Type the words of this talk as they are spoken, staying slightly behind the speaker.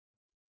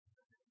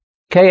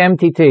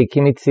KMTT, כי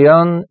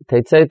מציון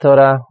תצא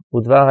תורה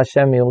ודבר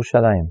השם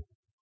מירושלים.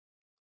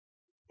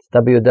 It's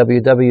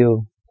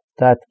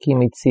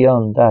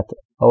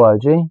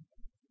www.kimitzion.org.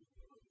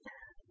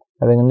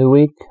 Having a new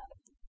week.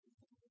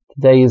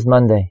 Today is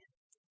Monday.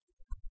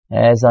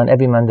 As on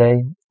every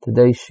Monday,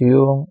 today's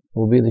shiur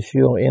will be the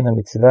shiur in the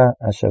mitzvah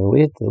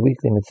Hashavuit, the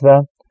weekly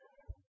mitzvah,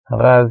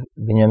 Harav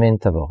Binyamin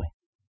Tavori.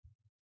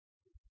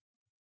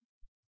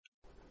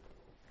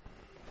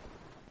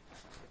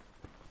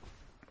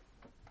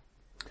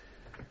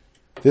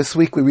 This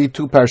week we read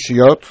two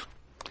parashiyot,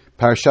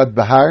 Parashat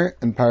Behar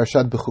and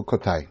Parashat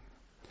Bechukotai.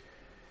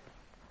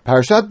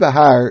 Parashat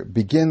Behar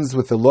begins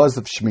with the laws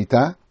of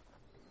Shemitah,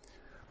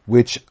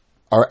 which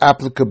are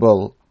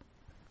applicable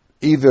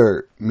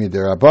either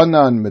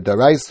midirabanan,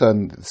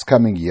 midaraisa this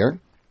coming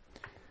year,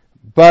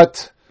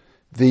 but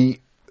the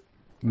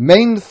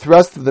main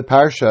thrust of the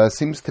parasha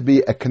seems to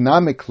be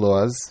economic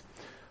laws,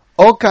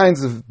 all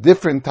kinds of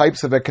different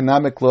types of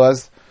economic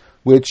laws,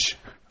 which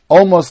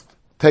almost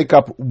take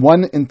up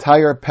one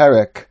entire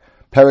perek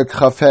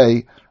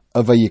Chafei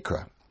of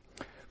Vayikra.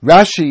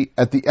 Rashi,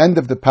 at the end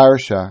of the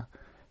parasha,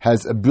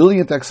 has a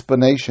brilliant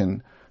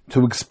explanation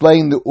to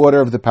explain the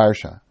order of the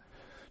parasha.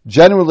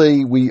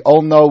 Generally, we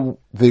all know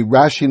the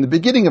Rashi in the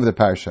beginning of the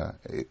parasha.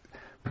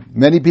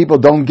 Many people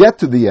don't get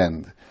to the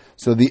end.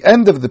 So the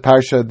end of the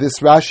parasha, this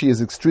Rashi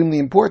is extremely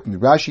important.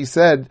 Rashi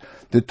said,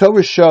 the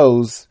Torah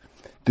shows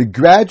the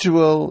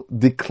gradual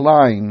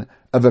decline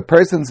of a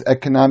person's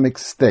economic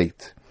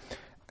state.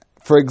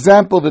 For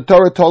example, the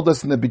Torah told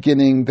us in the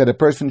beginning that a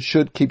person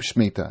should keep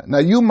Shemitah. Now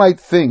you might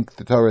think,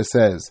 the Torah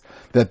says,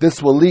 that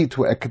this will lead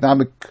to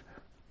economic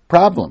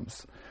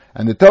problems.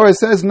 And the Torah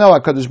says, no,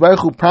 HaKadosh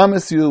Baruch Hu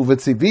promised you,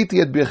 v'tziviti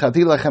et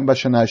birchati lachem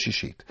b'shana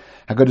shishit.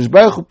 HaKadosh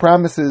Baruch Hu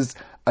promises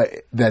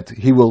that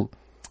He will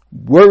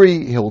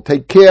worry, He will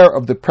take care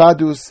of the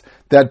produce,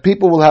 that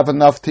people will have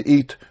enough to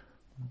eat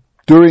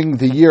during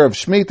the year of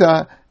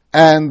Shemitah,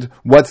 and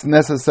what's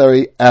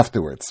necessary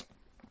afterwards.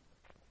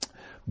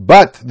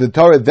 But the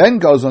Torah then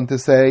goes on to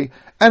say,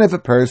 and if a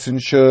person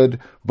should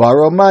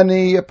borrow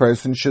money, a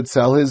person should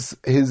sell his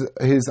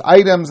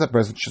items, a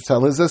person should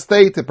sell his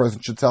estate, a person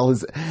should sell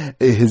his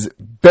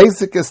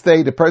basic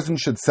estate, a person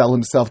should sell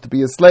himself to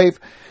be a slave.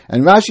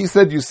 And Rashi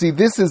said, you see,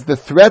 this is the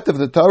threat of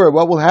the Torah.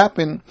 What will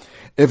happen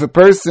if a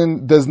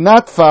person does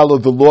not follow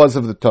the laws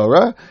of the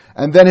Torah,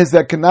 and then his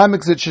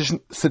economic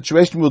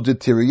situation will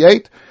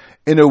deteriorate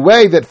in a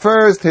way that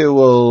first he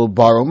will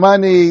borrow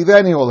money,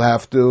 then he will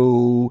have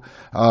to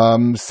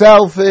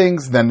sell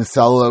things, then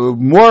sell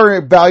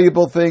more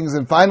valuable things,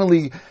 and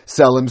finally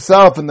sell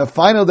himself. And the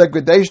final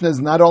degradation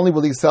is not only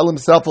will he sell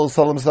himself, he'll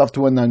sell himself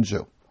to a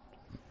non-Jew.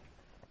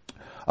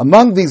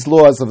 Among these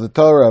laws of the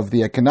Torah, of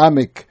the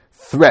economic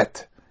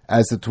threat,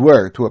 as it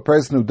were, to a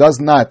person who does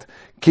not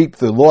keep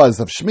the laws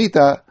of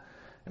Shemitah,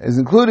 is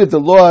included the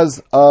laws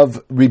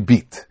of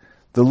ribit,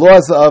 the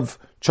laws of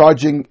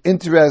charging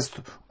interest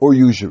or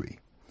usury.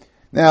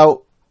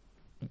 Now,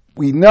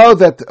 we know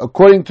that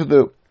according to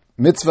the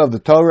mitzvah of the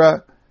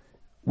Torah,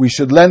 we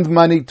should lend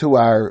money to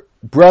our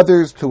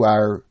brothers, to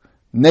our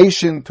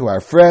nation, to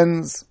our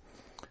friends,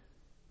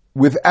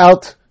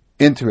 without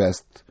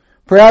interest.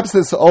 Perhaps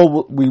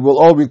we will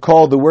all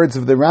recall the words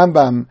of the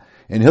Rambam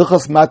in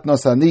Hilchos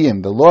Matnos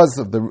Aniyim, the laws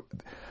of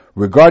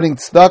regarding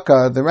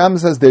tzedakah. The Rambam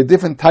says there are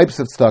different types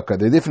of tzedakah,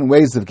 there are different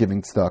ways of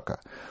giving tzedakah.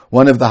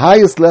 One of the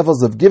highest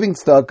levels of giving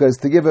tzedakah is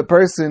to give a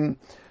person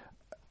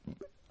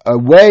a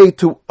way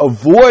to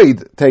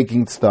avoid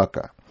taking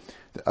tzedakah.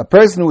 A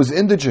person who is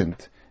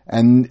indigent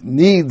and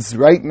needs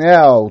right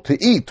now to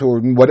eat or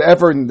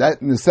whatever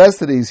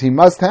necessities he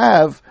must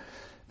have,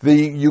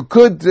 you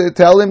could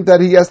tell him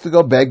that he has to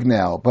go beg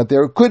now. But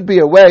there could be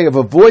a way of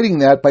avoiding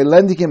that by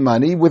lending him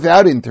money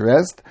without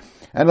interest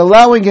and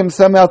allowing him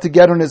somehow to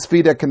get on his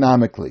feet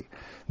economically.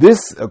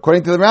 This,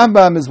 according to the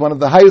Rambam, is one of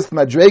the highest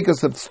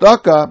madregas of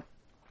tzedakah.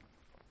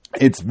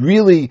 It's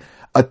really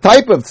a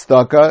type of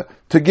tzedakah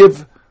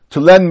to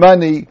lend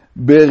money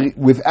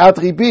without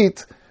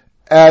ribit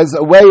as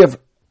a way of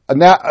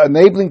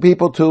enabling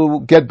people to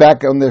get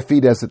back on their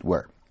feet, as it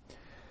were.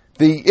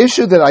 The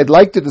issue that I'd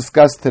like to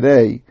discuss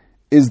today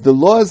is the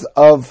laws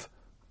of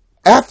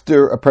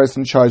after a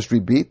person charged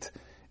ribit.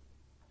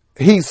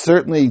 He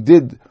certainly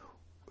did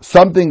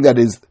something that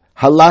is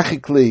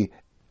halachically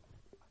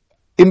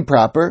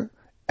improper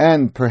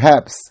and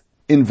perhaps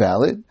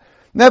invalid.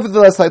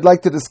 Nevertheless, I'd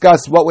like to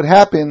discuss what would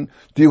happen.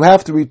 Do you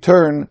have to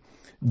return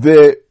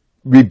the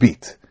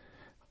ribit?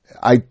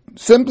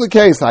 Simple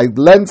case, I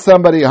lent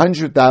somebody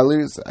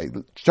 $100, I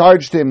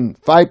charged him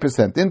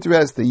 5%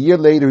 interest, a year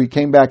later he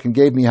came back and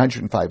gave me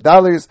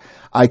 $105,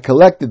 I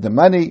collected the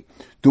money,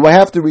 do I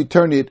have to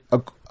return it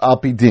al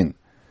pi din?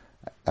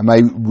 Am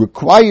I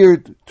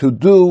required to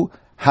do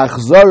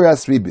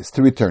hachzoras ribis,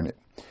 to return it?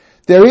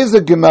 There is a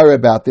Gemara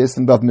about this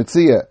in Bav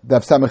Metzia,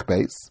 Daf Samech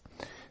Beis.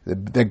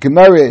 The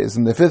Gemara is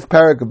in the 5th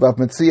parak of Bav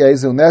Metzia,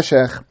 Ezel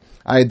Neshech.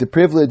 I had the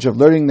privilege of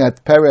learning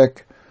that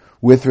parak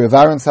with Rav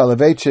Aaron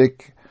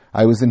Soloveitchik.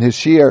 I was in his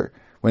shiur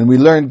when we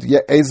learned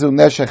Ezu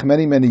Neshech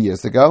many, many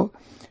years ago.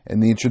 In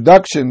the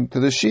introduction to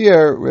the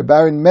Shir, Reb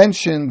Aaron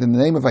mentioned in the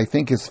name of, I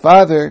think, his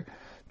father,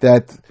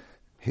 that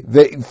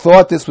they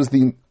thought this was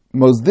the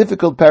most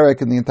difficult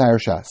parak in the entire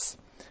Shas.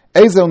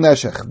 Ezel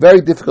Neshech,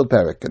 very difficult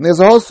parak. And there's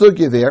a whole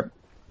sugya there,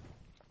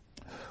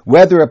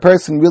 whether a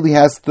person really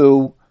has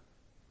to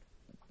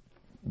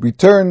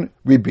return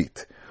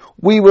ribit.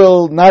 We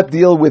will not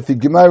deal with the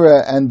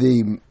Gemara and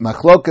the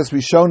Machlokas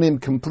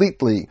Rishonim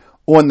completely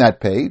on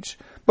that page,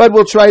 but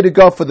we'll try to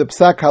go for the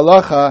Psak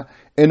Halacha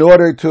in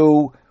order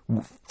to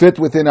fit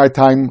within our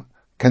time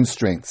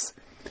constraints.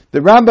 The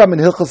Rambam in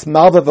Hilchos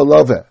Malva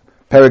Velova,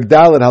 Perek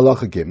Dalet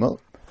Halacha Gimel,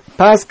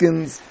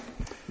 paskins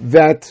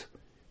that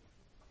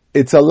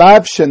it's a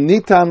lav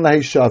shenitan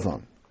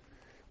laheshavon.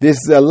 This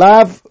is a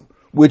lav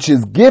which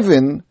is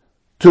given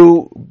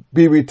to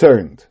be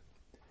returned.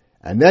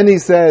 And then he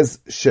says,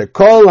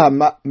 Shekol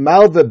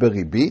ha-malva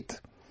beribit,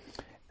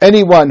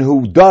 anyone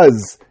who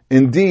does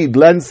indeed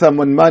lend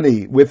someone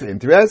money with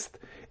interest,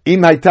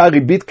 im hayta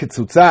ribit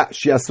ketzutza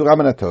she'asura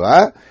min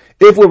haTorah,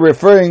 if we're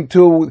referring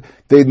to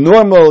the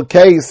normal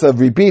case of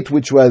ribit,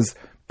 which was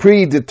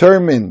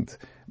predetermined,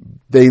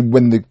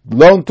 when the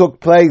loan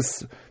took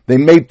place, they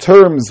made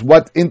terms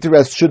what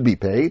interest should be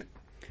paid.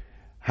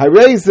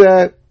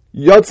 Hareze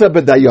yotza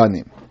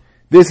b'dayanim.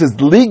 This is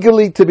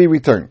legally to be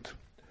returned.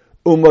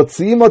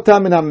 Umotziim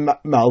otam min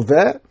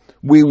malveh.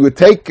 We would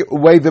take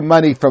away the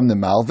money from the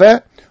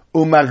malveh.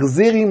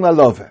 Umachzirim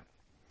laloveh.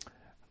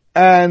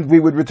 And we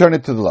would return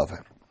it to the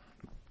loveh.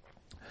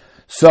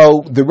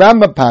 So the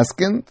Rambam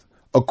paskin,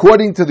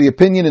 according to the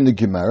opinion in the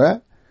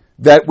Gemara,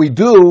 that we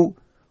do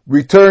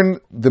return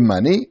the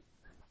money.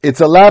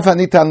 It's a lav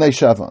hanitan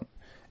leishavon.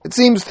 It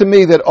seems to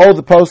me that all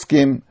the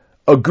poskim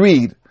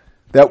agreed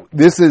that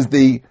this is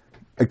the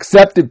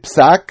accepted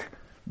psak,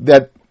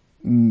 that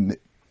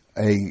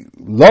a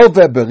love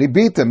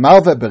beribit, a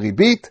malva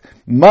beribit,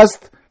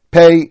 must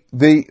pay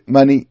the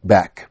money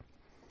back.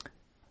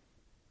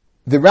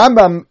 The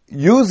Rambam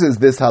uses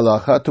this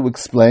halacha to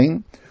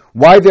explain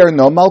why there are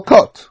no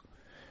malkot.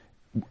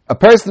 A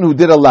person who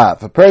did a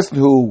lav, a person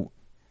who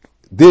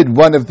did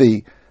one of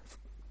the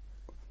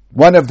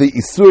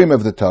isurim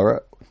of the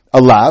Torah,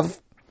 a lav.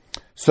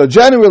 So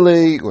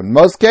generally, in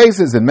most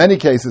cases, in many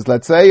cases,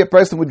 let's say, a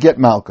person would get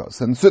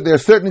malkos. And so there are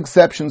certain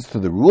exceptions to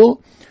the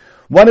rule.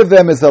 One of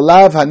them is a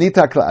lav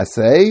hanitak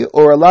la'aseh,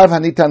 or a lav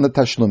hanitan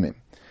l'tashlumim.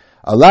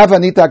 A lav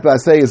hanitak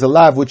la'aseh is a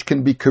lav which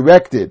can be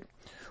corrected,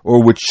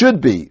 or which should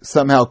be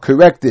somehow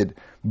corrected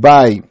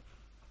by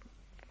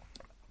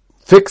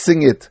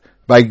fixing it,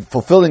 by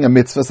fulfilling a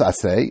mitzvah's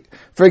aseh.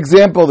 For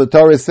example, the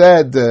Torah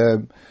said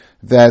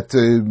that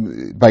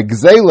by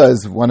gzela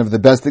is one of the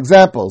best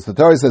examples. The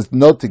Torah says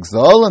no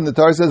tigzol, and the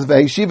Torah says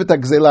ve'heshiv et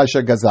gzela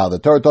asher gazal. The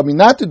Torah told me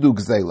not to do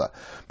gzela,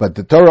 but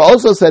the Torah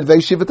also said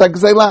ve'heshiv et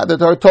gzela. The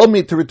Torah told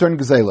me to return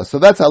gzela. So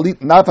that's lav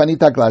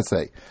hanitak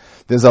la'aseh.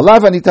 There's a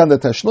lav hanitan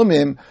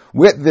l'tashlumim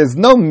where there's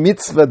no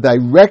mitzvah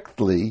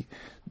directly,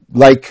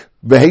 like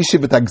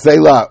ve'heshiv et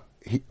gzela.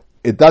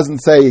 It doesn't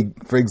say,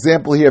 for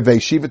example, here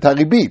ve'heshiv et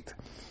haribit,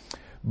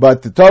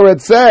 but the Torah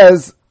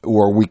says,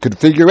 or we could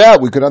figure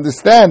out, we could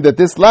understand that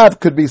this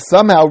lav could be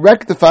somehow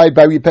rectified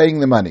by repaying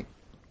the money.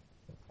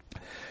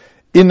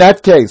 In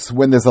that case,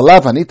 when there's a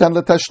lav hanitan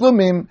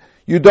l'tashlumim,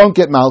 you don't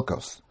get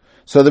malkos.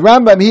 So the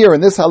Rambam here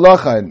in this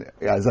halacha, and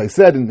as I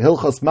said in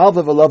Hilchos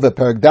Malva Velova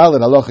Perek Dalet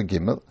Halacha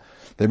Gimel,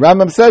 the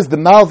Rambam says the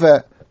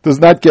malva does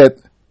not get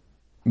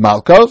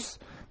malkos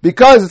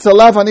because it's a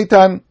lav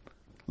hanitan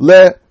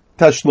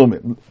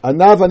le'tashlumim, a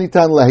lav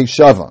hanitan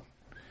le'hishavan.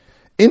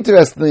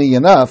 Interestingly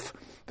enough,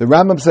 the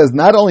Rambam says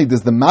not only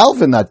does the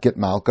malva not get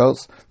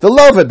malkos, the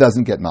lova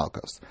doesn't get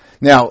malkos.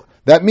 Now,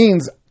 that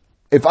means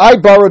if I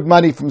borrowed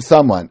money from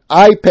someone,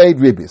 I paid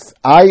ribis,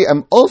 I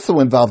am also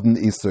involved in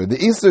the Isur. The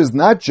Isur is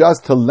not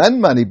just to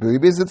lend money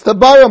beribis, it's to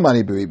borrow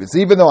money beribis,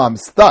 even though I'm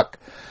stuck.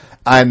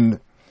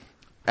 And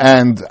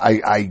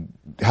I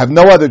have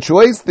no other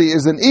choice. There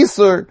is an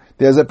Isur,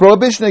 there's a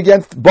prohibition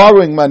against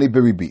borrowing money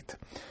beribit.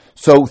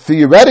 So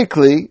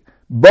theoretically,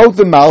 both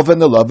the malva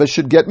and the lova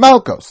should get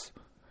malkos.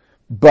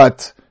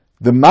 But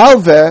the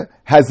malveh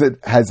has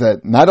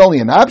not only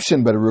an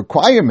option, but a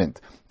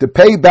requirement to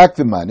pay back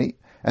the money,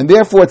 and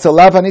therefore it's a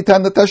lav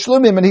hanitan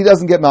l'tashlumim, and he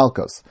doesn't get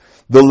malkos.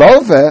 The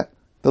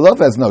love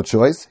has no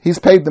choice. He's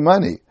paid the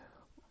money.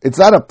 It's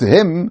not up to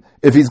him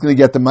if he's going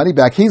to get the money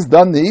back. He's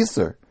done the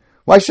Isur.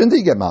 Why shouldn't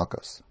he get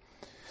malkos?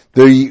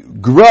 The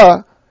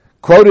Gra,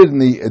 quoted in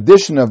the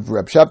edition of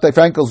Reb Shabtai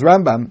Frankel's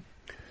Rambam,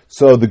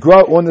 so the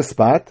Gra on the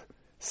spot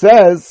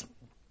says,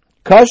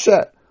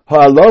 Kasha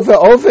ha'alove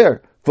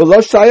over. The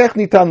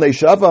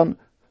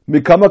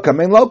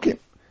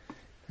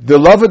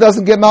lover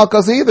doesn't get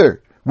malkos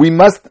either. We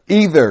must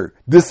either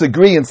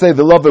disagree and say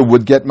the lover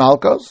would get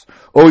malkos,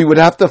 or we would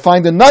have to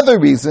find another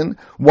reason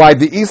why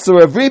the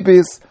Isur of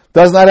Ribis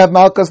does not have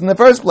malkos in the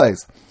first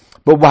place.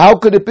 But how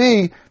could it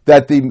be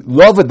that the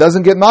lover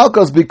doesn't get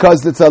malkos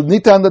because it's a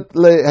nitan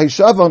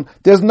le'hishavon?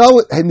 There's no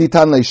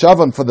nitan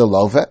le'hishavon for the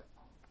lover.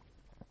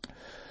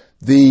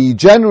 The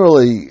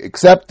generally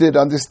accepted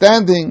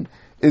understanding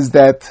is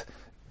that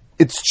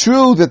it's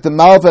true that the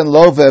malva and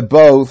lova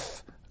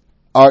both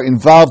are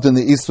involved in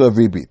the Isur of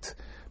Ribit.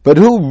 But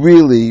who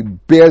really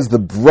bears the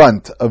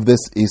brunt of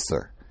this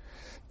Isur?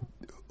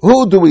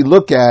 Who do we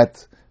look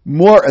at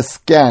more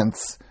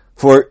askance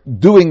for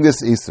doing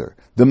this Isur?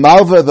 The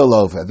Malva or the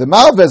Lova? The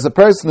Malva is a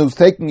person who's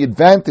taking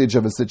advantage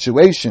of a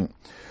situation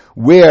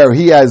where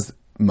he has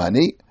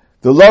money.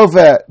 The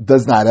Lova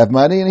does not have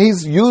money, and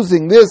he's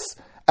using this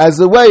as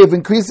a way of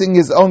increasing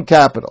his own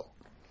capital.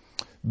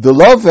 The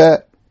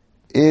Lova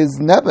is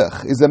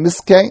Nebuch, is a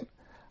Miskain.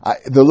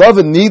 The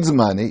Lova needs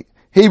money.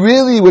 He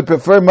really would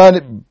prefer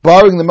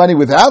borrowing the money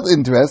without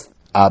interest,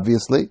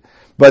 obviously,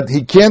 but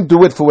he can't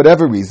do it for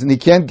whatever reason. He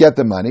can't get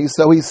the money,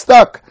 so he's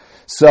stuck.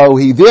 So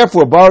he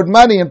therefore borrowed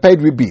money and paid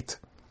Ribit.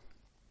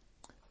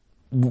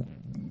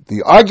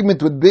 The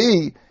argument would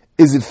be,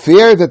 is it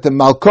fair that the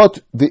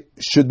Malkot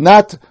should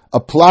not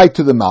apply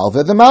to the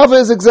Malva? The Malva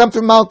is exempt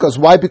from Malkos.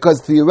 Why?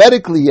 Because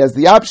theoretically he has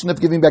the option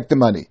of giving back the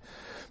money.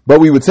 But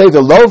we would say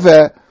the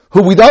Lova,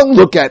 who we don't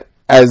look at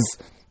as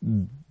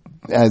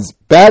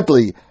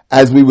badly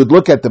as we would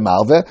look at the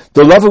Malva,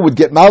 the Lova would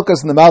get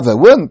Malkos and the Malva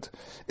wouldn't.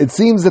 It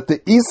seems that the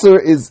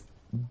Isur is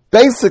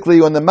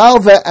basically on the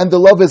Malva and the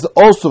Lova is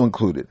also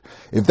included.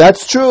 If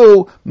that's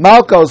true,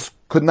 Malkos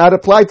could not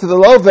apply to the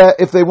Lova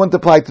if they wouldn't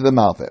apply to the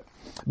Malva.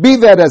 Be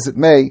that as it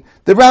may,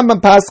 the Rambam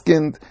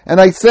paskind,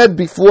 and I said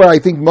before, I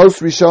think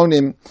most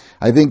Rishonim,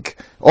 I think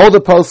all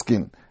the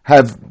poskin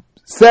have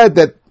said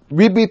that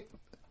Ribit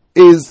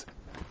is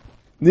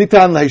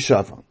Nitan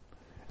Lehishavon.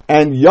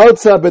 And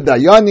Yotza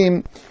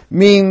B'dayanim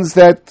means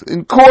that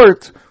in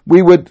court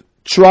we would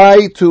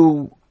try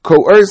to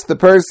coerce the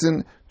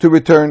person to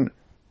return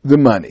the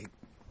money.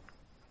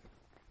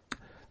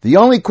 The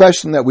only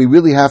question that we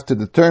really have to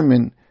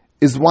determine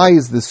is, why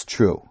is this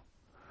true?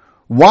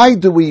 Why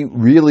do we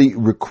really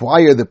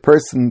require the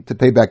person to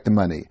pay back the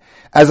money?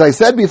 As I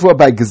said before,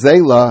 by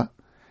Gzela,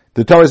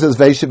 the Torah says,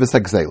 Veishiv is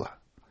Gzela.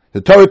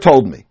 The Torah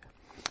told me,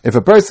 if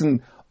a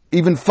person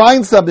even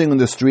finds something on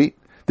the street,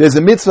 there's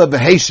a mitzvah of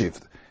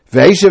Veishiv.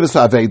 Veishiv is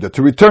Aveda,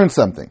 to return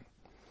something.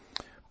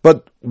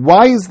 But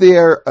why is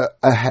there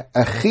a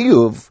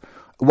chiyuv?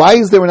 Why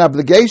is there an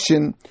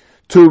obligation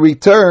to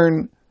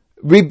return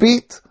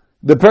Ribit?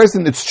 The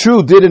person, it's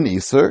true, did an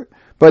Isur,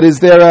 but is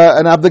there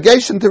an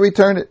obligation to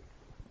return it?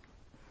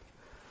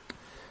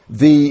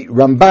 The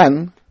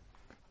Ramban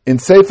in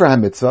Sefer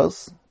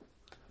HaMitzvos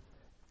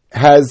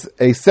has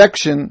a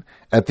section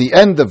at the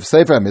end of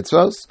Sefer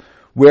HaMitzvos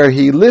where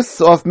he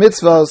lists off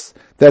mitzvos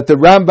that the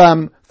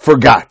Rambam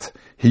forgot.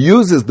 He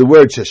uses the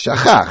word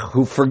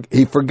sheshachach,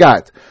 he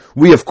forgot.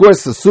 We of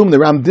course assume the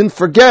Rambam didn't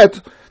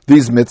forget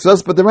these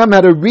mitzvos, but the Rambam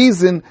had a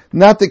reason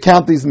not to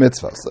count these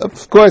mitzvos.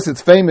 Of course,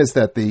 it's famous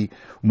that the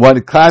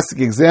one classic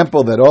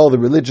example that all the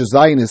religious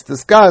Zionists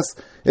discuss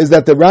is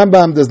that the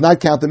Rambam does not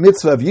count the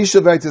mitzvah of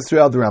Yishuv Eretz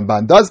Yisrael. The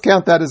Ramban does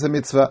count that as a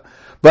mitzvah,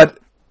 but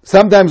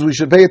sometimes we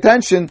should pay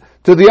attention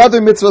to the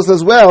other mitzvahs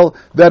as well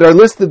that are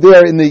listed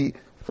there in the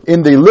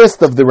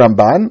list of the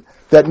Ramban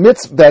that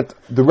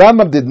the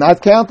Rambam did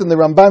not count and the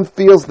Ramban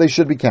feels they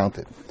should be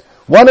counted.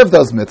 One of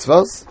those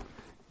mitzvahs,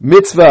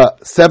 mitzvah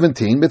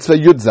 17, mitzvah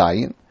Yud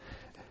Zayin,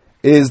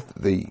 is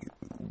the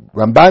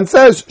Ramban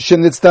says,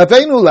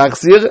 "Shenitztavenu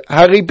lachzir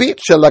haribit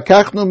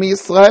shelakachnu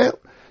miYisrael,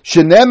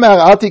 shenemar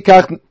al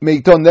tikach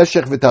meito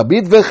neshech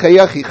v'tarbit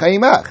v'cheyach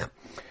yichaimach."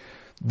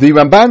 The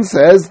Ramban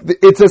says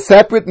it's a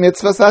separate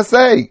mitzvah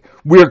saseh.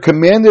 We are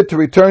commanded to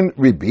return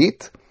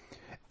ribit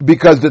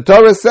because the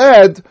Torah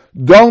said,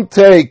 "Don't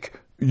take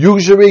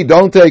usury,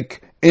 don't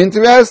take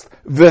interest.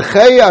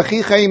 V'cheyach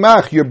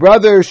yichaimach, your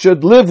brother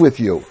should live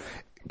with you."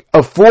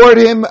 Afford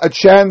him a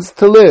chance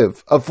to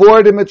live.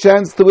 Afford him a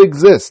chance to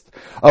exist.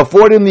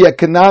 Afford him the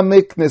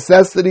economic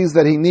necessities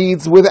that he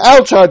needs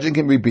without charging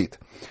him ribit.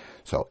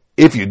 So,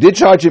 if you did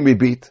charge him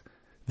ribit,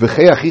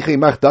 v'cheyach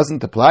yichaimach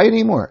doesn't apply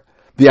anymore.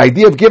 The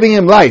idea of giving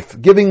him life,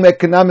 giving him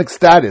economic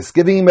status,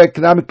 giving him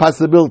economic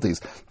possibilities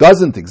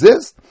doesn't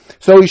exist.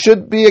 So he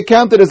should be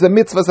accounted as a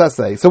mitzvah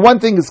saseh. So one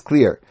thing is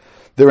clear.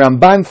 The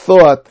Ramban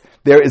thought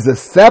there is a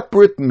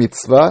separate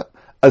mitzvah,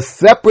 a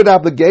separate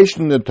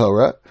obligation in the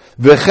Torah,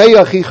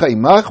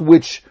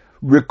 which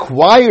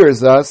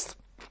requires us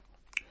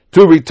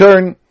to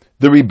return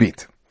the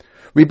ribit.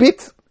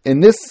 Ribit, in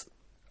this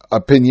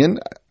opinion,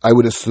 I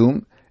would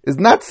assume, is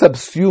not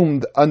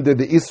subsumed under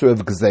the Isra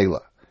of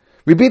Gzela.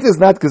 Ribit is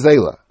not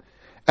Gzela.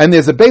 And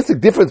there's a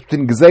basic difference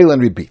between Gzela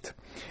and Ribit.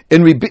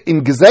 In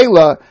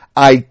Gzela,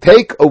 I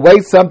take away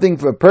something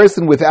from a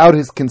person without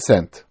his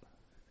consent.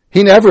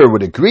 He never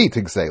would agree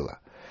to Gzela.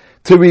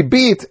 To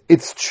Ribit,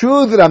 it's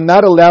true that I'm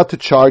not allowed to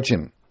charge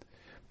him.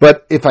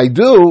 But if I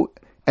do,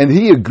 and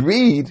he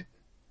agreed,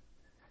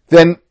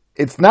 then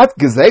it's not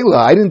Gzela.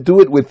 I didn't do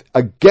it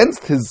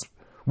against his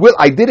will.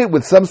 I did it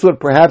with some sort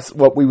of perhaps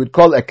what we would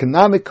call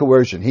economic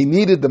coercion. He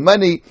needed the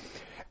money,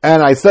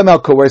 and I somehow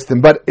coerced him.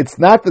 But it's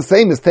not the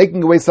same as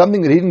taking away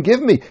something that he didn't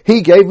give me.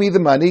 He gave me the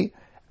money,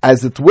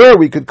 as it were,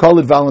 we could call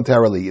it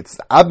voluntarily. It's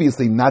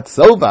obviously not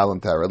so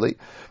voluntarily,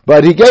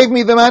 but he gave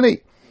me the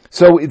money.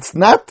 So it's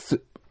not,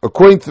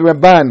 according to the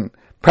Ramban,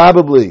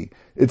 probably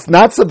It's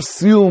not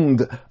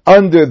subsumed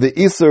under the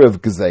Isur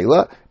of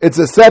Gezela. It's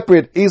a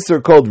separate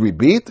Isur called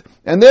Ribit,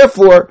 and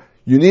therefore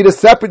you need a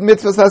separate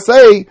mitzvah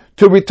sasei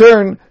to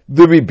return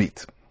the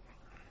Ribit.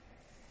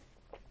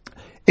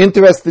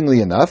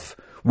 Interestingly enough,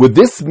 would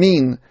this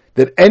mean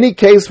that any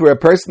case where a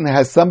person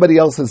has somebody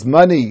else's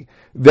money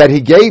that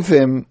he gave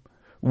him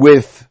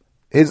with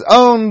his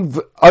own,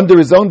 under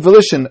his own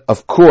volition,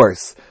 of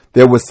course,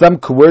 there was some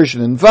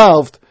coercion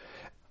involved,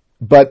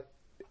 but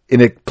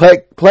in a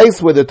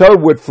place where the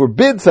Torah would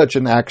forbid such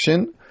an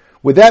action,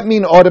 would that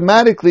mean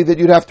automatically that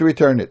you'd have to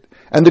return it?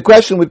 And the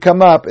question would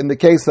come up in the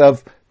case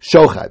of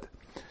shochad.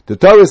 The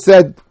Torah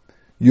said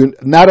you're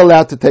not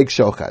allowed to take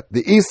shochad.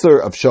 The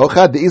Isur of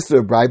shochad, the Isur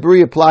of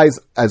bribery, applies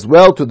as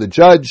well to the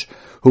judge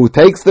who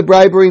takes the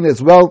bribery and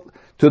as well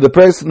to the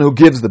person who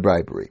gives the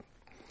bribery.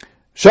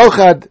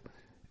 Shochad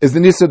is the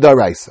Isur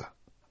daraisa.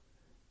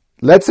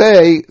 Let's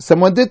say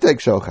someone did take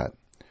shochad.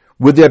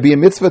 Would there be a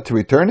mitzvah to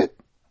return it?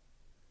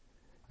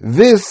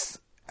 This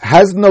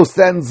has no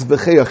sense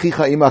v'chei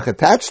achicha imach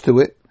attached to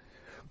it.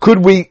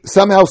 Could we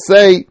somehow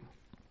say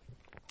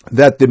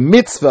that the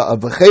mitzvah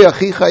of v'chei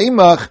achicha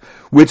imach,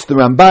 which the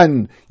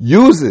Ramban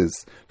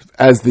uses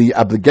as the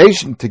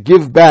obligation to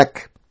give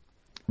back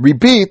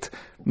ribit,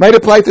 might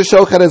apply to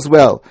shochad as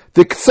well?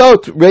 The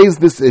Ktsot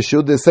raised this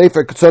issue, the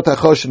Sefer Ktsot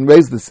HaChoshen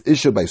raised this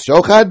issue by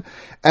shochad,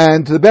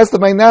 and to the best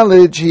of my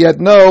knowledge, he had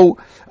no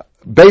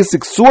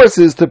basic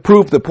sources to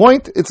prove the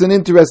point. It's an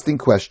interesting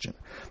question.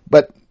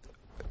 But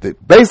the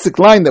basic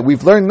line that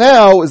we've learned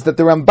now is that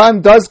the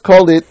Ramban does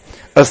call it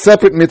a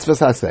separate mitzvah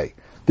saseh.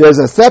 There's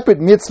a separate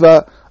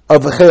mitzvah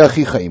of v'chei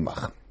achicha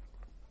imach.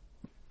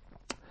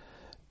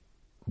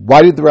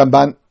 Why did the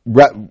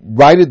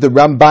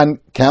Ramban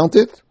count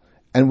it?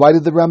 And why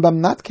did the Rambam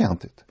not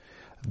count it?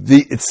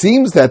 It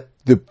seems that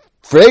the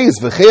phrase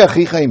v'chei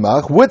achicha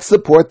imach would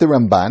support the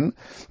Ramban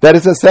that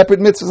it's a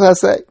separate mitzvah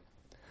saseh.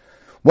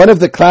 One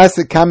of the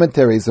classic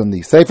commentaries on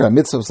the Sefer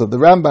HaMitzvos of the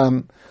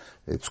Rambam,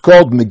 it's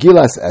called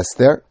Megillas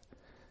Esther,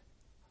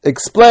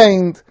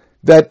 explained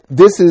that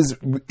this is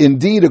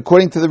indeed,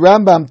 according to the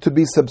Rambam, to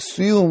be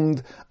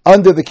subsumed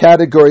under the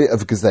category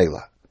of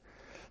Gezela.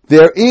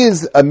 There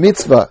is a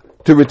mitzvah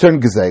to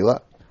return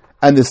Gezela,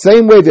 and the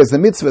same way there's a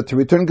mitzvah to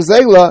return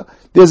Gezela,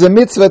 there's a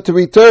mitzvah to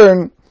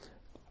return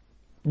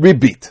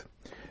Ribit.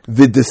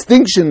 The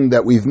distinction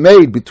that we've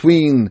made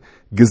between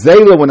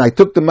Gezela, when I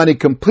took the money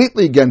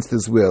completely against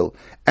his will,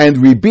 and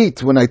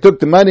Ribit, when I took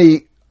the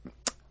money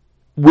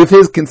with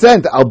his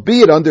consent,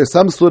 albeit under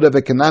some sort of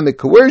economic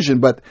coercion,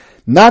 but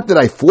not that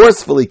I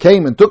forcefully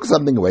came and took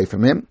something away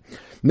from him.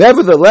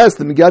 Nevertheless,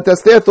 the Megillat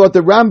Esther thought the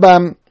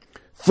Rambam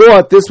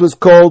thought this was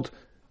called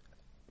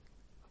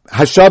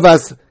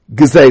Hashavas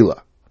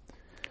Gezela.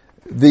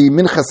 The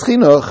Minchas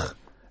Chinuch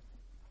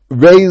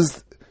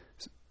raised,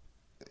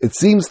 it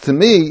seems to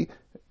me,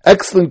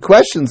 excellent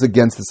questions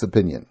against this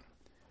opinion.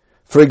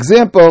 For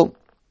example,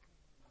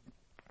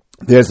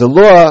 there's a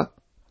law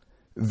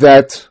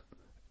that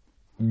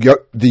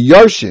the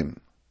Yarshim,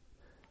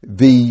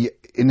 the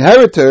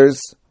inheritors,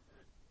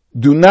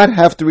 do not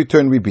have to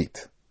return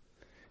Ribit.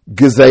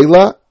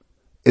 Gezela,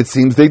 it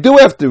seems they do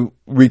have to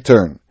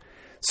return.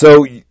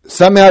 So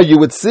somehow it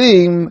would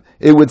seem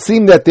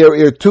that there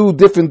are two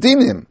different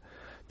dinim.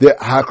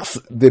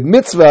 The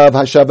mitzvah of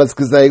Hashavas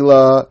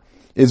Gezela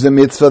is a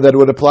mitzvah that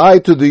would apply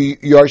to the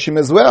Yarshim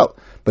as well.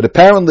 But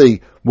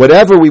apparently,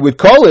 whatever we would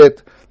call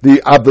it,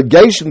 the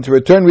obligation to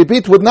return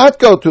Ribit would not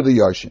go to the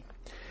Yarshim.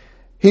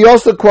 He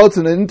also quotes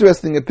an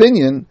interesting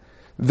opinion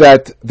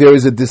that there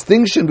is a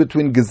distinction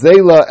between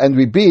Gezela and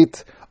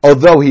Ribit,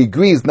 although he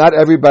agrees, not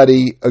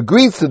everybody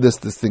agrees to this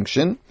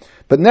distinction,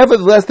 but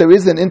nevertheless there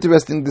is an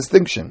interesting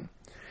distinction.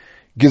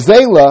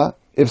 Gezela,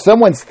 if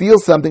someone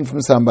steals something from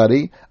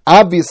somebody,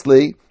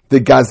 obviously the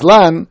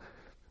Gazlan,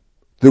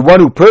 the one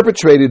who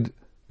perpetrated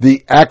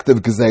the act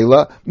of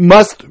Gezela,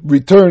 must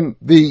return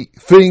the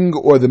thing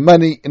or the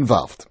money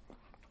involved.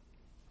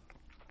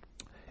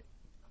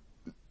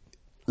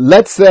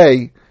 Let's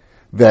say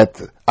that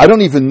I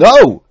don't even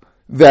know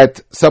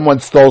that someone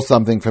stole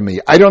something from me.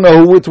 I don't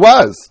know who it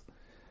was.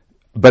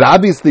 But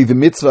obviously the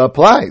mitzvah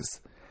applies.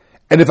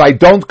 And if I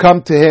don't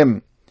come to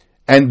him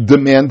and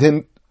demand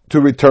him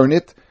to return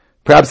it,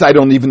 perhaps I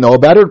don't even know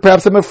about it, or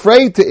perhaps I'm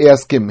afraid to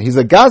ask him. He's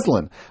a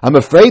Gazlan. I'm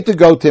afraid to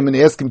go to him and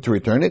ask him to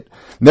return it.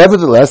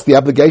 Nevertheless, the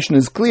obligation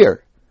is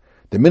clear.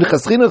 The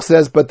Minchas Chinuch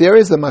says, but there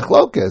is a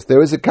machlokes,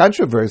 there is a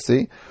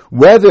controversy,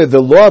 whether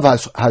the law of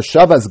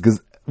Hashavas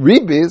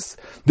Ribis,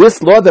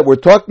 this law that we're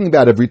talking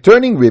about of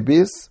returning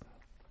Ribis,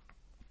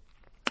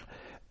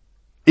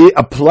 it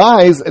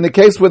applies in a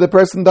case where the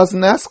person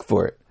doesn't ask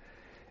for it.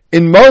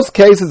 In most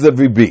cases of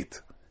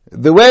Ribit,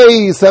 the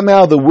way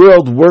somehow the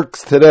world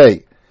works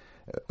today,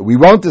 we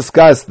won't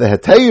discuss the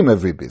hetayim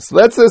of Ribis.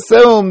 Let's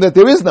assume that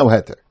there is no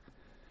heter.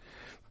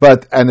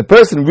 And the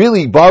person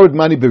really borrowed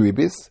money by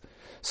Ribis,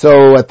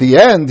 so at the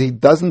end he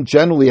doesn't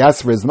generally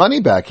ask for his money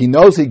back. He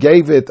knows he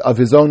gave it of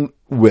his own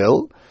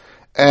will,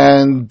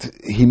 and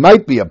he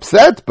might be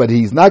upset, but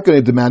he's not going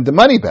to demand the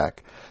money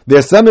back. There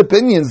are some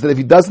opinions that if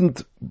he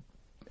doesn't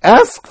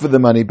ask for the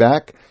money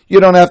back, you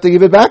don't have to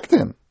give it back to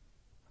him.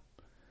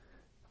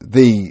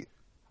 The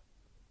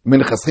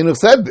Minchas Chinuch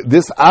said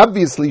this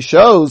obviously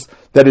shows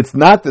that it's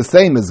not the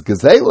same as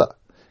Gezela.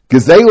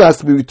 Gezela has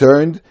to be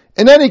returned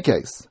in any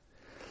case.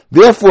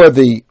 Therefore,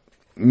 the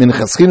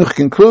Minchas Chinuch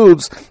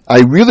concludes,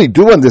 I really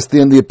do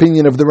understand the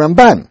opinion of the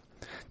Ramban,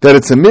 that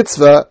it's a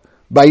mitzvah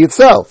by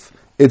itself.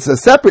 It's a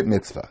separate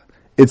mitzvah.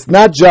 It's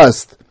not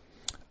just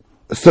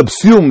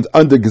subsumed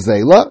under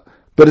Gezela,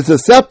 but it's a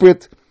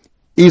separate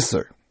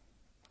Iser.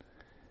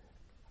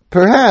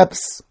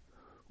 Perhaps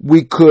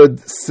we could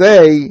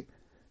say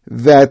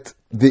that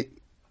the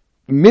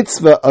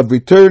mitzvah of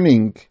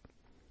returning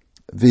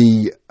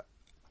the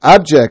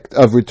object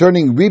of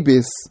returning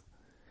ribis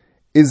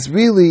is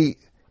really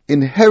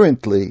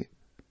inherently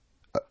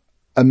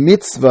a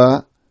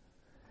mitzvah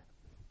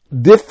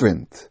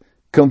different,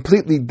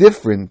 completely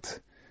different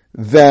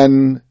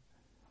than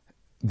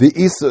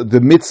the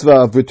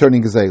mitzvah of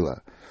returning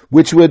Gezela,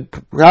 which would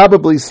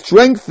probably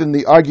strengthen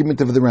the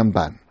argument of the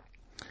Ramban.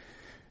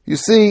 You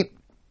see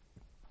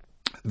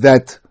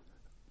that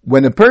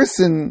when a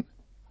person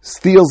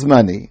steals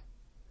money,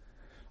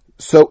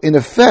 so in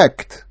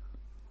effect,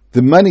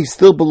 the money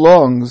still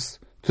belongs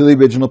to the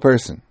original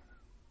person.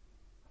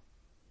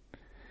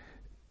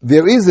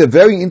 There is a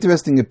very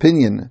interesting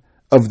opinion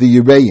of the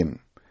Yereim.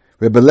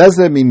 Rebbe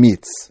Lezer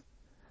Mimitz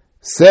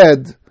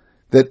said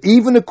that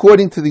even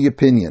according to the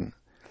opinion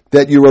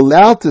that you're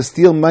allowed to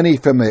steal money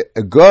from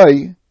a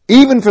goy,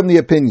 even from the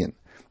opinion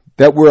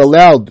that we're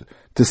allowed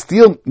to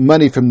steal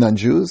money from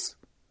non-Jews,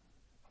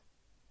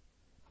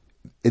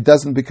 it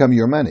doesn't become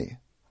your money.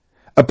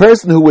 A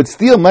person who would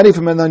steal money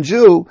from a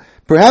non-Jew,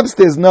 perhaps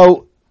there's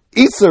no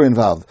Isser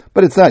involved,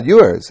 but it's not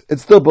yours. It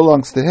still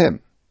belongs to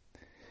him.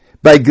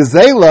 By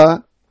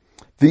Gezela,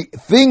 the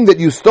thing that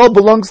you stole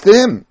belongs to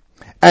him.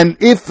 And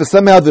if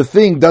somehow the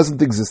thing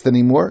doesn't exist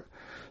anymore,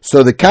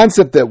 so the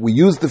concept that we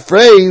use the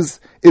phrase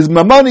is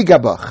mamoni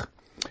gabach.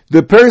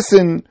 The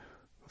person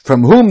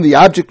from whom the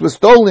object was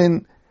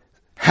stolen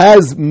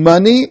has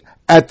money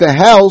at the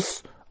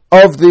house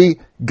of the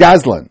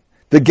Gazlan.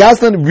 The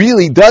Gazlan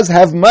really does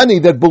have money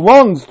that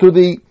belongs to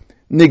the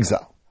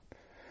Nigzal.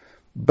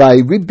 By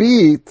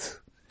Ribit,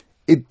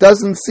 it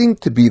doesn't seem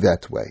to be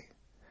that way.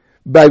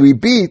 By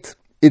Ribit,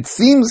 it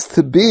seems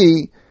to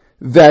be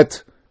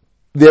that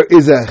there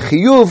is a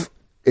chiyuv,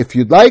 if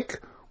you'd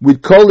like,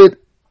 we'd call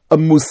it a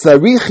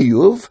musari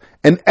chiyuv,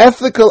 an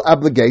ethical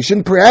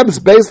obligation, perhaps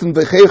based on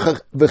v'chei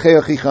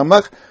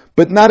achichamach,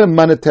 but not a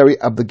monetary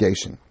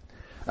obligation.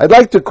 I'd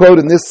like to quote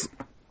in this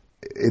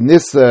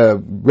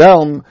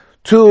realm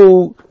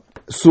two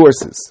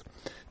sources.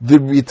 The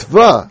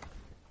Ritva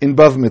in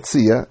Bav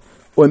Metzia,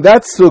 on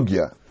that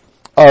sugya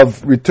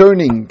of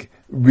returning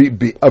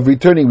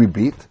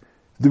ribit,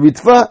 the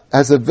Ritva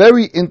has a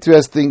very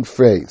interesting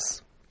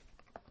phrase.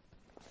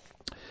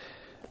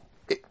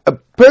 A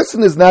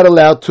person is not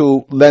allowed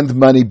to lend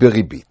money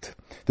beribit.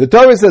 The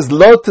Torah says,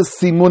 Lo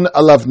tesimun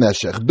alav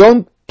neshech.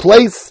 Don't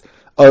place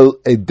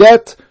a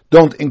debt,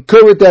 don't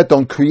incur a debt,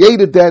 don't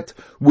create a debt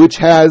which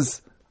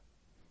has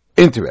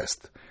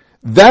interest.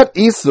 That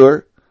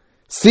Isur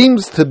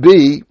seems to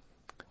be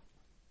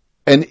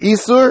an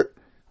Isur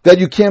that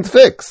you can't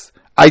fix.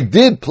 I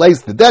did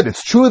place the debt.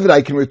 It's true that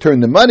I can return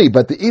the money,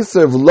 but the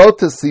Isur of Lo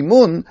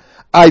tesimun,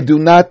 I do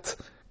not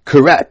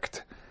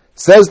correct.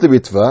 Says the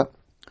Ritva,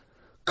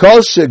 Kol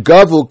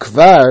shegavu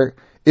kvar,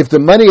 if the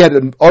money had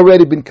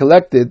already been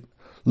collected,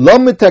 lo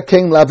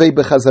mitaken lavei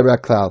b'chazara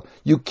klal.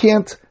 You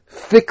can't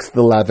fix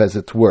the lav, as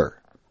it were.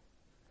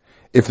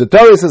 If the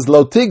Torah says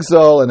lo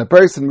tigzol and a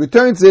person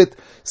returns it,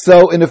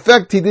 so in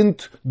effect he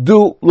didn't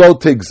do lo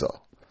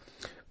tigzol.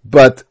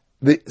 But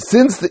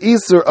since the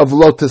Isur of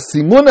lo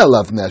tesimun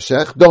alav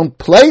neshech, don't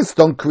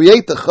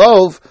create the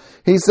chov,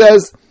 he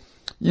says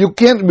you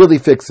can't really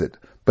fix it.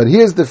 But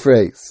here's the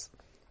phrase.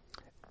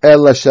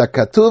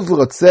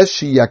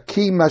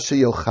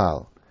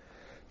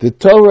 The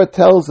Torah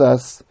tells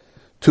us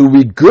to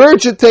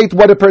regurgitate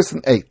what a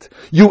person ate.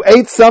 You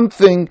ate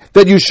something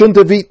that you shouldn't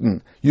have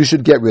eaten. You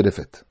should get rid of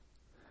it.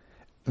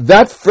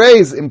 That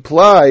phrase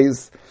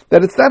implies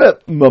that it's not a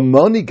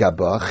mamoni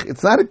gabach.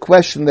 It's not a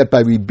question that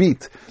by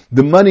ribit,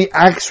 the money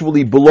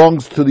actually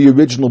belongs to the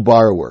original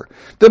borrower.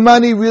 The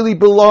money really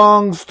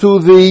belongs to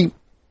the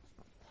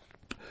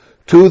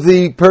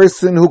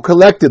person who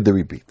collected the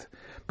ribit.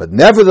 But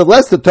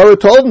nevertheless, the Torah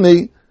told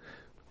me,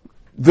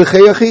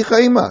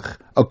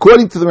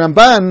 according to the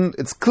Ramban,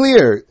 it's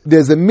clear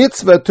there's a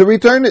mitzvah to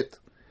return it.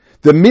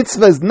 The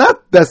mitzvah is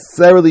not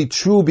necessarily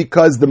true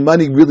because the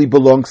money really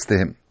belongs to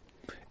him.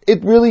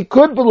 It really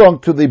could belong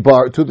to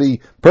the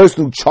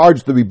person who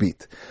charged the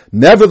ribit.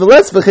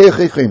 Nevertheless,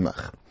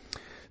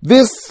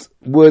 this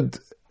would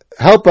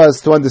help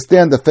us to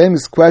understand the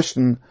famous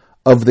question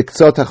of the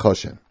Ktsot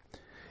HaChoshen.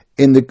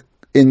 In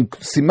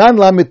Siman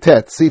Lamed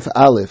Tet, Sif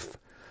Aleph,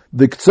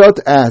 the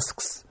Ktsot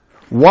asks,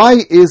 why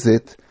is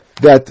it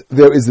that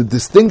there is a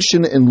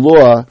distinction in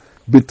law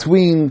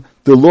between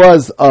the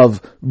laws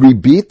of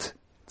ribit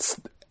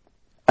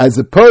as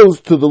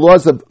opposed to the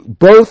laws of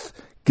both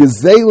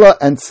gezela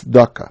and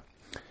tzedakah?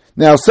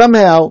 Now,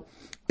 somehow,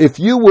 if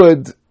you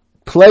would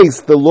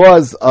place the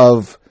laws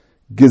of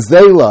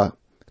Gezela,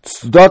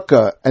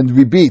 Tzedakah, and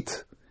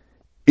Ribit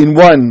in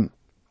one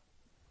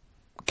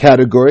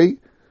category,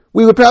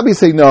 we would probably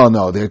say,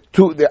 no, they're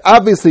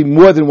obviously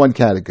more than one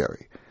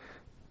category.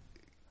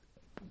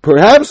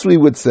 Perhaps we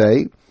would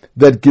say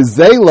that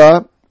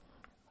Gezela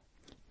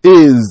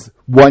is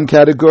one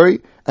category,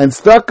 and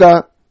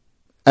Tzedakah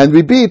and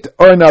Ribit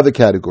are another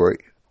category.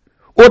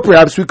 Or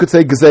perhaps we could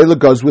say Gezela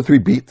goes with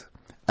Ribit,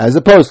 as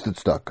opposed to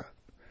Tzedakah.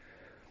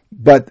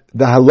 But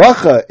the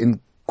halacha in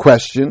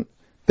question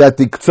that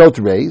the Ktsot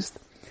raised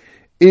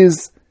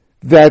is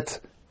that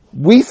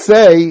we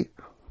say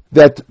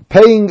that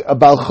paying a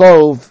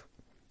Balchov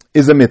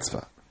is a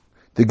mitzvah.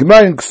 The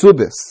Gemara in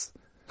Ksubis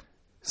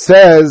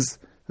says,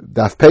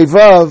 Daf Pei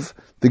Vav,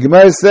 the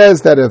Gemara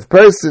says that if a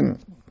person,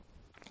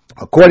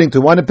 according to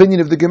one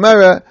opinion of the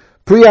Gemara,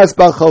 Priyas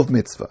Balchov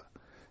mitzvah.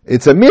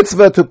 It's a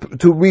mitzvah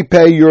to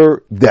repay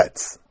your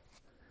debts.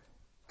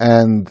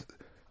 And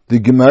the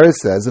Gemara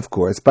says, of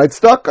course, by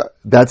tzedakah.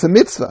 That's a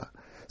mitzvah.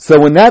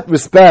 So in that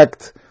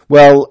respect,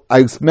 well,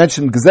 I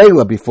mentioned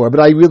Gezela before,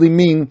 but I really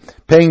mean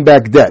paying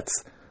back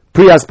debts.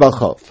 Priyas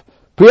Balchov.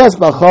 Priyas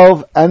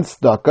Balchov and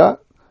tzedakah,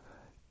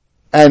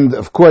 and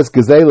of course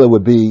Gezela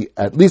would be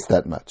at least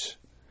that much.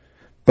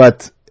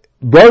 But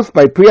both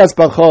by Priyas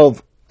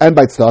Balchov and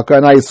by tzedakah,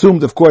 and I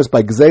assumed, of course,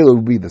 by Gezela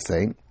would be the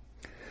same.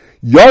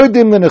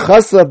 Yordim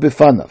l'nechasa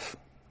b'fanav.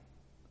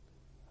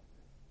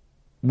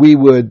 We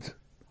would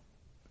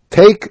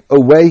take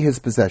away his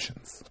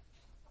possessions.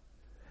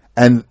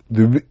 And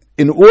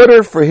in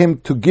order for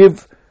him to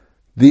give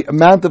the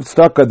amount of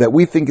tzedakah that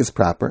we think is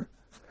proper,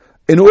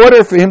 in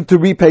order for him to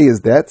repay his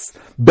debts,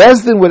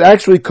 Bezdin would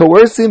actually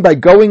coerce him by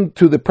going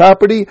to the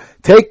property,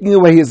 taking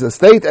away his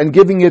estate, and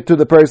giving it to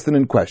the person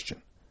in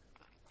question.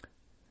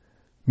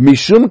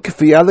 Mishum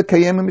kfiyah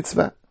l'kayem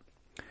mitzvah.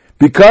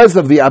 Because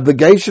of the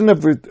obligation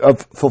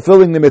of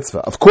fulfilling the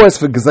mitzvah. Of course,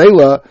 for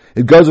Gezela,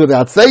 it goes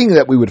without saying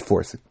that we would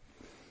force it.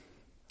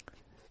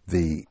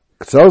 The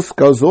Ksos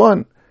goes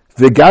on,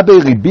 V'gabe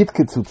ribit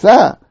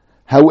ketzutza.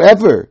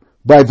 However,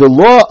 by the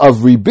law of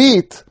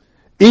ribit,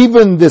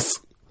 even this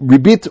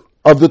ribit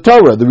of the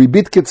Torah, the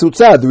ribit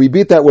ketzutza, the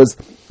ribit that was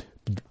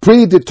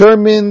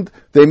predetermined,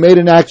 they made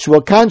an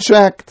actual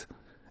contract,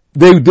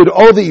 they did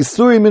all the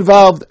isurim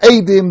involved,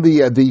 Eidim,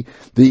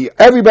 the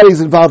everybody's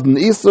involved in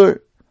the isur.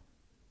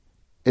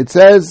 It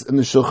says in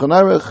the Shulchan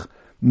Aruch,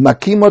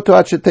 Makim oto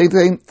ad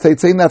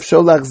shetetzei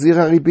nafsho lachzir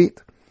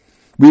haribit.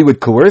 We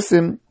would coerce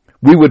him.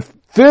 We would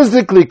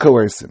physically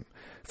coerce him.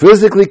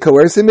 Physically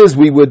coerce him is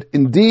we would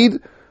indeed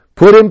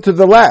put him to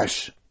the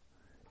lash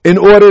in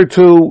order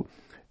to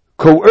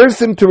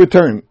coerce him to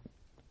return.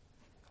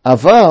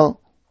 Aval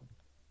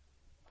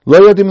lo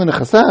yodim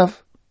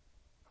l'nechasav.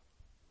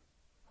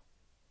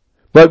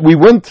 But we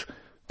wouldn't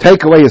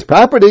take away his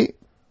property.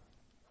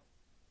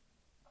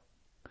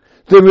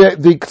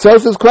 The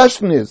Ktsosa's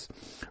question is,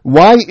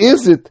 why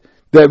is it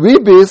that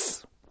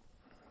Ribis,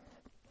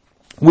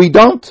 we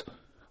don't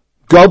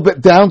go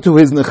down to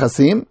his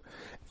Nechasim,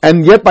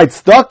 and yet by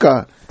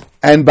Tzedakah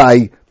and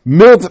by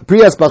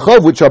Priyas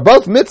Balchov, which are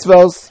both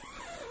mitzvahs,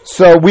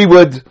 so we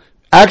would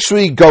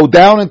actually go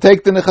down and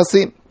take the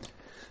Nechasim?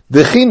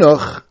 The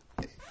Chinuch,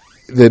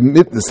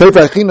 the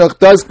Sefer Chinuch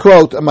does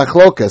quote a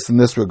machlokas in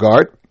this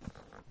regard,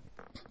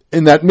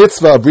 in that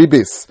mitzvah of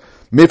Ribis,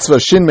 mitzvah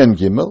Shin Men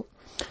Gimel.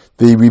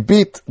 The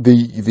Ribit,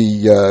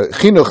 the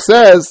Chinuch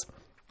says,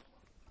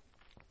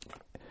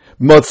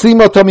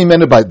 Motzim oto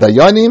mimenu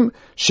dayanim,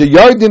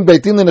 sheyardim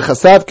beitin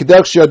l'nechasav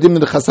k'derech sheyardim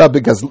l'nechasav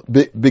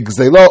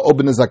b'gzelo or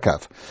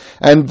b'nezakav.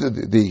 And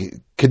the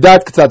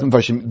Kedat Ketzat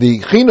Mfarshim, the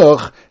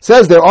Chinuch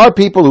says there are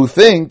people who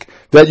think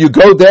that you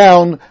go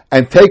down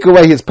and take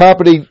away his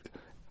property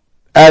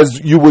as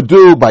you would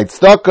do by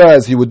tzedakah,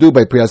 as you would do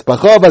by Priyas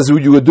Balchov, as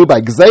you would do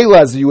by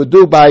Gezela, as you would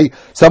do by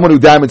someone who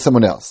damaged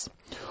someone else.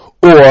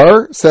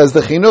 Or, says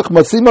the Chinuch,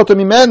 Motzim oto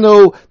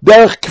mimenu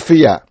derech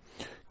kfiyah.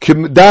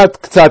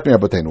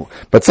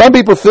 But some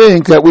people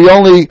think that we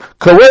only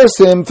coerce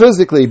him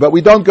physically, but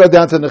we don't go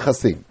down to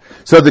Nechasim.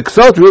 So the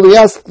Ksot really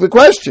asks the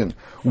question,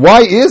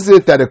 why is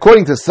it that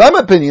according to some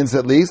opinions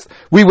at least,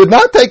 we would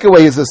not take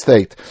away his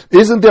estate?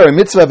 Isn't there a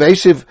mitzvah of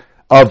Eshiv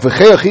of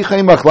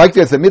V'chei like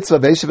there's a mitzvah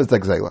of Eshiv as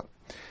Gezela?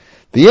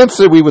 The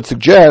answer we would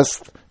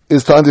suggest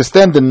is to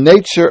understand the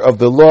nature of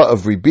the law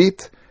of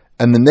Ribit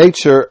and the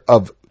nature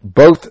of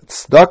both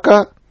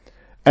tzedakah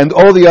and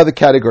all the other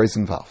categories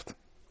involved.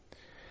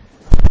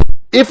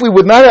 If we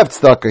would not have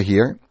tzedakah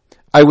here,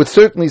 I would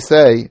certainly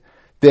say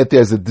that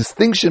there's a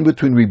distinction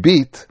between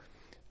Ribit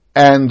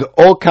and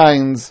all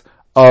kinds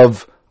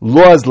of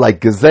laws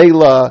like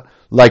Gezela,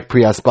 like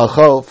Priyas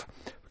Balchov.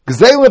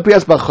 Gezela and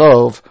Priyas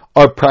Balchov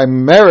are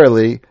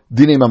primarily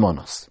Dinei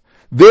Mamonos.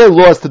 They're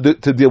laws to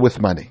deal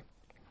with money.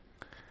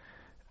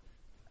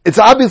 It's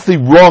obviously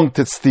wrong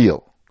to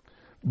steal,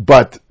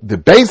 but the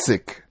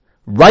basic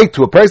right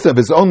to a person of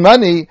his own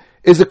money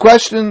is a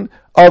question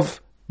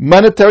of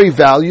monetary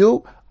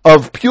value,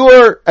 of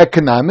pure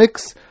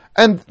economics,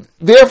 and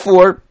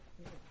therefore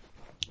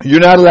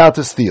you're not allowed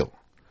to steal.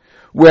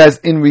 Whereas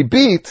in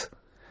Ribit,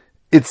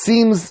 it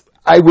seems,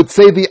 I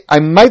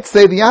might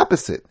say the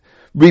opposite.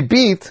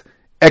 Ribit,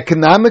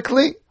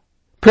 economically,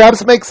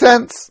 perhaps makes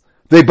sense.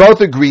 They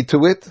both agree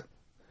to it.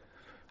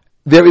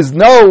 There is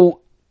no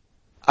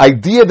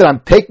idea that I'm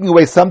taking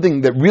away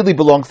something that really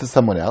belongs to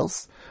someone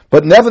else,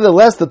 but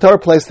nevertheless, the Torah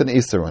placed an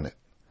Isser on it.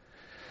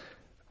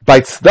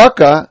 By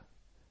tzedakah,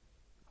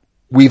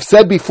 we've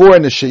said before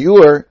in the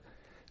shiur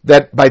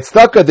that by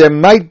tzedakah there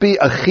might be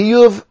a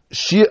chiyuv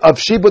of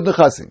shibud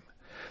nechasim.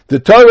 The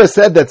Torah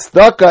said that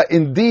tzedakah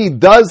indeed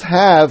does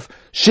have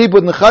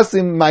shibud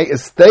nechasim. My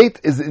estate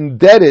is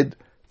indebted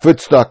for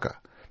tzedakah.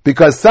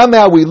 Because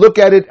somehow we look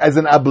at it as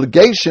an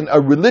obligation,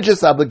 a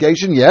religious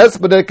obligation, yes,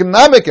 but an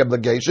economic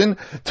obligation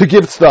to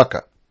give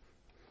tzedakah.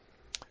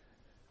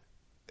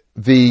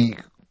 The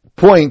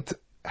point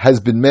has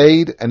been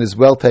made and is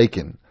well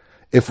taken.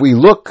 If we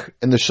look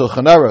in the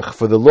Shulchan Aruch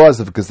for the laws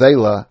of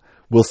Gezela,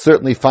 we'll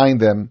certainly find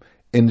them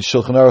in the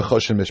Shulchan Aruch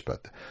Choshen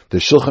Mishpat. The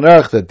Shulchan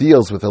Aruch that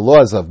deals with the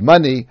laws of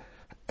money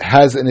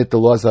has in it the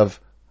laws of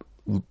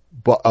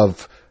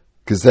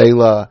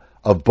Gezela,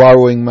 of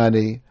borrowing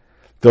money.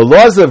 The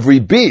laws of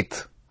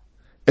Ribit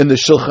in the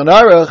Shulchan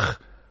Aruch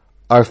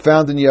are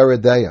found in Yoreh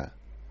De'ah.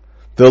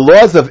 The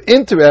laws of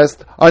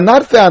interest are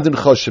not found in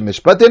Choshen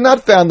Mishpat. They're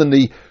not found in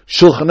the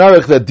Shulchan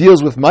Aruch that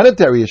deals with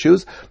monetary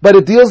issues, but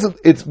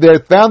they're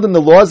found in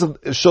the laws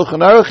of Shulchan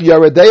Aruch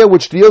Yoreh De'ah,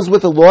 which deals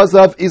with the laws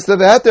of Issa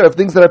v'Heter, of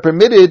things that are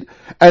permitted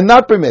and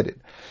not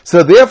permitted.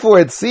 So therefore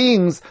it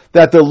seems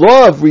that the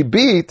law of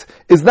Ribit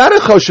is not a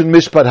Choshen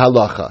Mishpat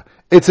halacha.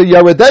 It's a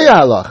Yoreh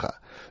De'ah halacha.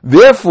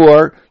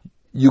 Therefore,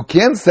 you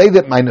can't say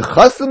that my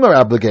nechasim are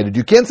obligated.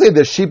 You can't say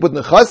there's shibud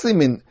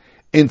nechasim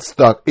in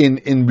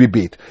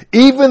Ribit.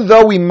 Even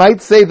though we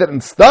might say that in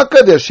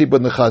tzedakah there's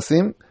shibud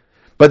nechasim,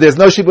 but there's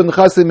no shibud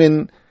nechasim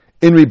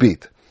in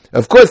Ribit.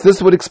 Of course,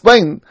 this would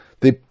explain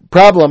the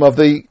problem of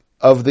the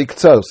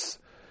ktos.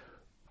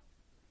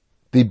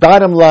 The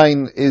bottom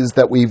line is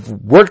that we've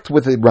worked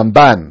with the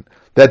Ramban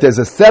that there's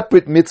a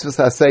separate mitzvah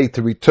saseh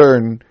to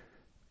return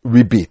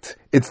Ribit.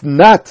 It's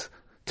not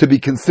to be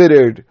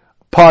considered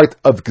part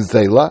of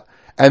Gezela.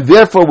 And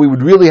therefore, we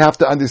would really have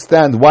to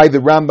understand why the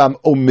Rambam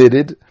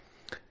omitted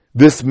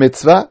this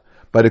mitzvah.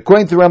 But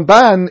according to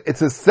Ramban,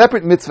 it's a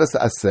separate mitzvah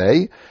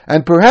sa'aseh,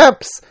 and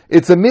perhaps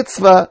it's a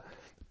mitzvah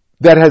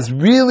that has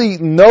really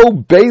no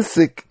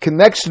basic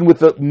connection with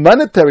the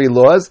monetary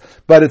laws,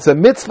 but it's a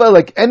mitzvah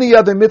like any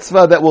other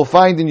mitzvah that we'll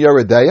find in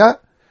Yoreh De'ah.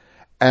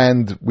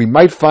 And we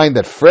might find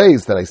that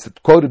phrase that I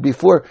quoted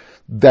before,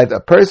 that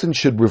a person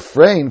should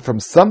refrain from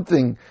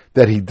something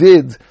that he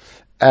did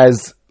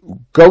as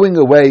going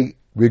away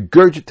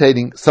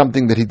regurgitating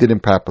something that he did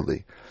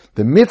improperly.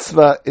 The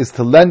mitzvah is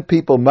to lend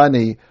people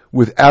money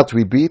without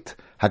rebit.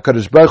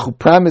 HaKadosh Baruch Hu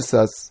promises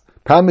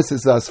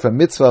us from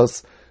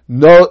mitzvahs,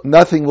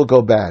 nothing will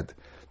go bad.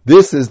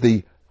 This is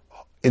the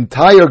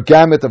entire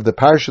gamut of the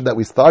parsha that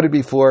we started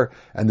before,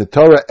 and the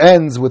Torah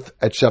ends with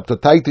Et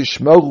Shabtotai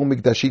Tishmoru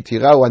Mikdashi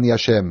Tirau Ani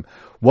Hashem.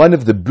 One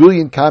of the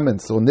brilliant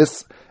comments on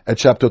this Et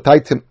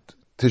Shabtotai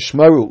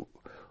Tishmoru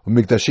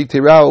Mikdashi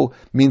Tirau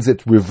means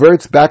it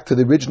reverts back to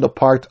the original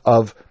part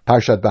of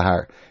Parshat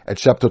Bahar. Et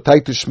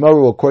Shabtotai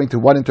Tishmoru, according to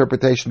one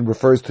interpretation,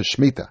 refers to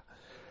Shemitah.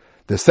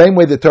 The same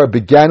way the Torah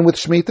began with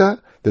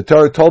Shemitah, the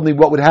Torah told me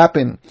what would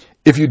happen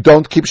if you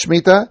don't keep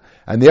Shemitah,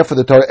 and therefore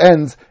the Torah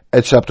ends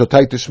Et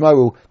Shabtotai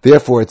Tishmoru.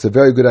 Therefore, it's a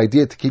very good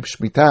idea to keep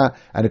Shemitah,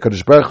 and the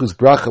HaKadosh Baruch Hu's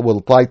bracha will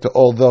apply to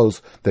all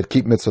those that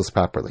keep mitzvahs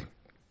properly.